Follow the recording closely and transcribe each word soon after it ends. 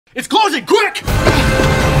It's closing, quick!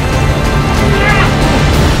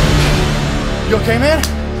 You okay, man?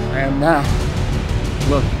 I am now.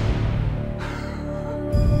 Look.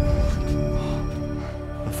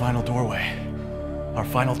 The final doorway. Our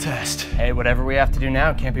final test. Hey, whatever we have to do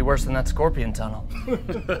now can't be worse than that scorpion tunnel.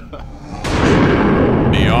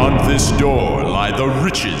 Beyond this door lie the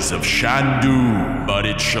riches of Shandoo, but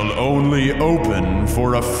it shall only open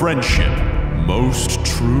for a friendship most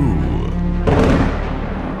true.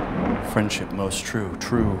 Friendship most true.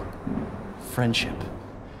 True friendship.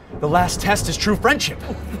 The last test is true friendship.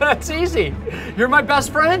 That's easy. You're my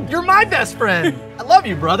best friend. You're my best friend. I love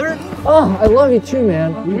you, brother. Oh, I love you too,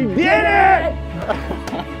 man. We did it!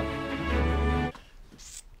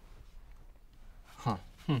 Huh.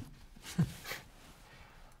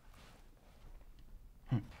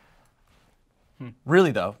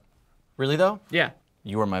 Really though? Really though? Yeah.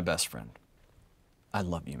 You are my best friend. I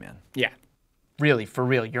love you, man. Yeah. Really, for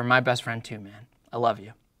real, you're my best friend too, man. I love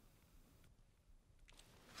you.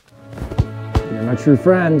 You're my true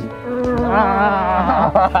friend.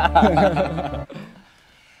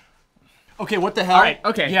 Okay, what the hell? All right,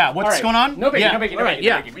 okay. Yeah, what's going on? No biggie, yeah. no biggie, no All right, biggie,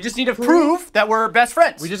 yeah. no biggie. We just need to Prove that we're best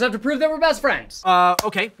friends. We just have to prove that we're best friends.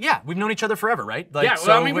 Okay, yeah, we've known each other forever, right? Like, Yeah,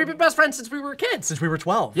 well, I mean, we've been best friends since we were kids. since we were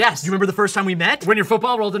 12. Yes. You remember the first time we met? When your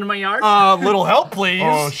football rolled into my yard? Little help, please.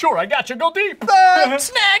 Oh, sure, I got you. Go deep.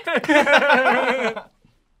 Snack!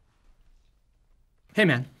 Hey,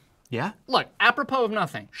 man. Yeah? Look, apropos of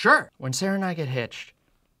nothing. Sure. When Sarah and I get hitched,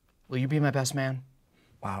 will you be my best man?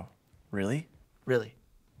 Wow, really? Really?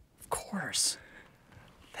 Of course.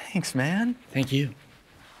 Thanks, man. Thank you.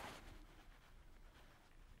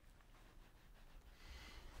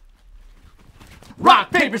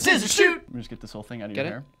 Rock, paper, scissors, shoot! Let me just get this whole thing out of Get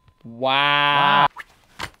your it? hair. Wow.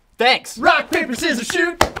 Thanks. Rock, paper, scissors,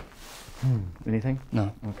 shoot! Anything?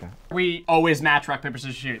 No. Okay. We always match rock, paper,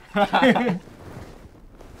 scissors, shoot. No.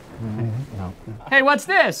 Hey, what's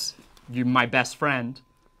this? You're my best friend.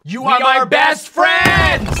 You are my best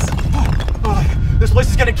friends! This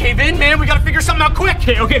place is gonna cave in, man. We gotta figure something out quick.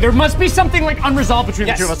 Okay, there must be something like unresolved between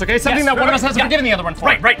Yes. the two of us, okay? Something Yes, that one of us right, hasn't yeah. forgiven the other one for.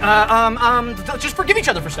 Right. Just forgive each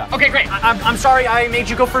other for stuff. Okay, great. I'm sorry I made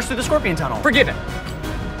you go first through the scorpion tunnel. Forgive it.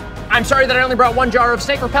 I'm sorry that I only brought one jar of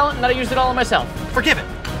snake repellent and that I used it all on myself. Forgive it.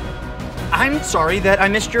 I'm sorry that I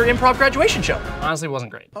missed your improv graduation show. Honestly, it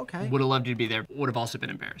wasn't great. Okay. Would have loved you to be there. Would have also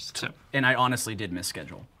been embarrassed. So, And I honestly did miss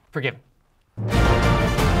schedule. forgive him.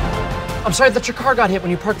 I'm sorry that your car got hit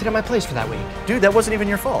when you parked it at my place for that week. Dude, that wasn't even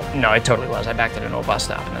your fault. No, it totally was. I backed it into a bus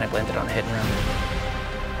stop and then I blamed it on a hit and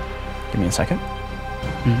run. Give me a second.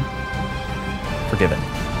 Forgive it.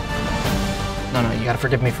 No, you gotta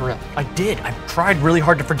forgive me for real. I did. I've tried really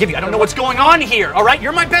hard to forgive you. I don't know what's going on here, all right?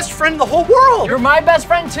 You're my best friend in the whole world. You're my best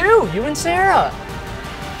friend too. You and Sarah.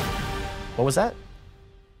 What was that?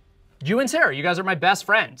 You and Sarah, you guys are my best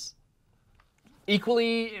friends.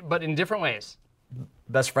 Equally, but in different ways.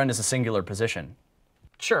 Best friend is a singular position.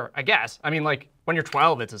 Sure, I guess. I mean, like, when you're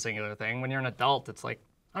 12, it's a singular thing. When you're an adult, it's like,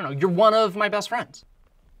 I don't know, you're one of my best friends.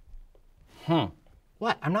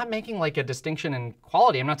 What? I'm not making, like, a distinction in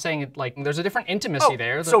quality. I'm not saying, it, like, there's a different intimacy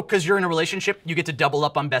there. So because you're in a relationship, you get to double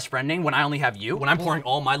up on best friending when I only have you? When I'm pouring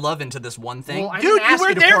all my love into this one thing? Well, I Dude, didn't you ask were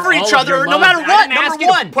you to there pour for all each of other your no love. matter I what, didn't ask number you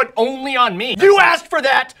to one. put only on me. You asked for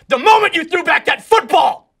that the moment you threw back that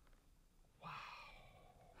football!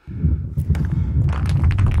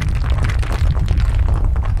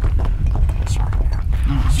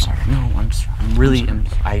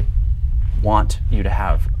 I want you to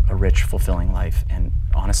have a rich, fulfilling life, and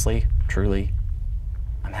honestly, truly,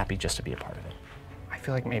 I'm happy just to be a part of it. I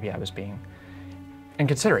feel like maybe I was being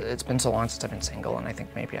inconsiderate. It's been so long since I've been single, and I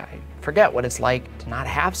think maybe I forget what it's like to not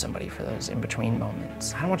have somebody for those in-between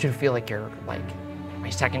moments. I don't want you to feel like you're, like, my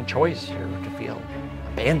second choice. You're to feel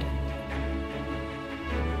abandoned.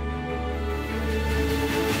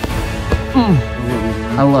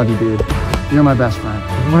 I love you, dude. You're my best friend.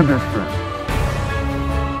 My best friend.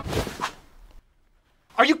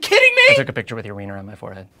 Are you kidding me? I took a picture with your wiener on my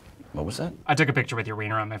forehead. What was that? I took a picture with your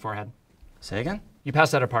wiener on my forehead. Say again? You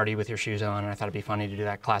passed at a party with your shoes on, and I thought it'd be funny to do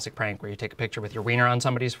that classic prank where you take a picture with your wiener on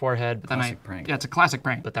somebody's forehead. But Classic prank. Yeah, it's a classic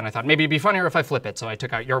prank. But then I thought maybe it'd be funnier if I flip it. So I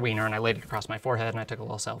took out your wiener and I laid it across my forehead and I took a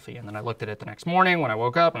little selfie. And then I looked at it the next morning when I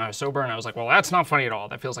woke up and I was sober and I was like, well, that's not funny at all.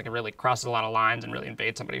 That feels like it really crosses a lot of lines and really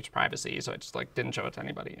invades somebody's privacy. So I just like didn't show it to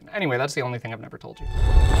anybody. And anyway, that's the only thing I've never told you.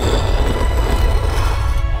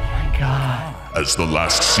 God. As the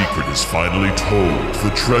last secret is finally told, the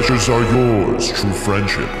treasures are yours, true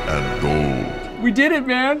friendship and gold. We did it,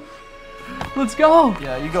 man. Let's go.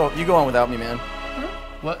 Yeah, you go on without me, man.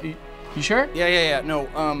 What? You sure? Yeah. No,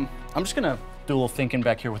 I'm just gonna do a little thinking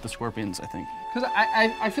back here with the scorpions, I think. Because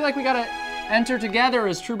I feel like we gotta enter together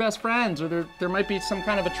as true best friends, or there might be some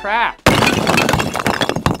kind of a trap.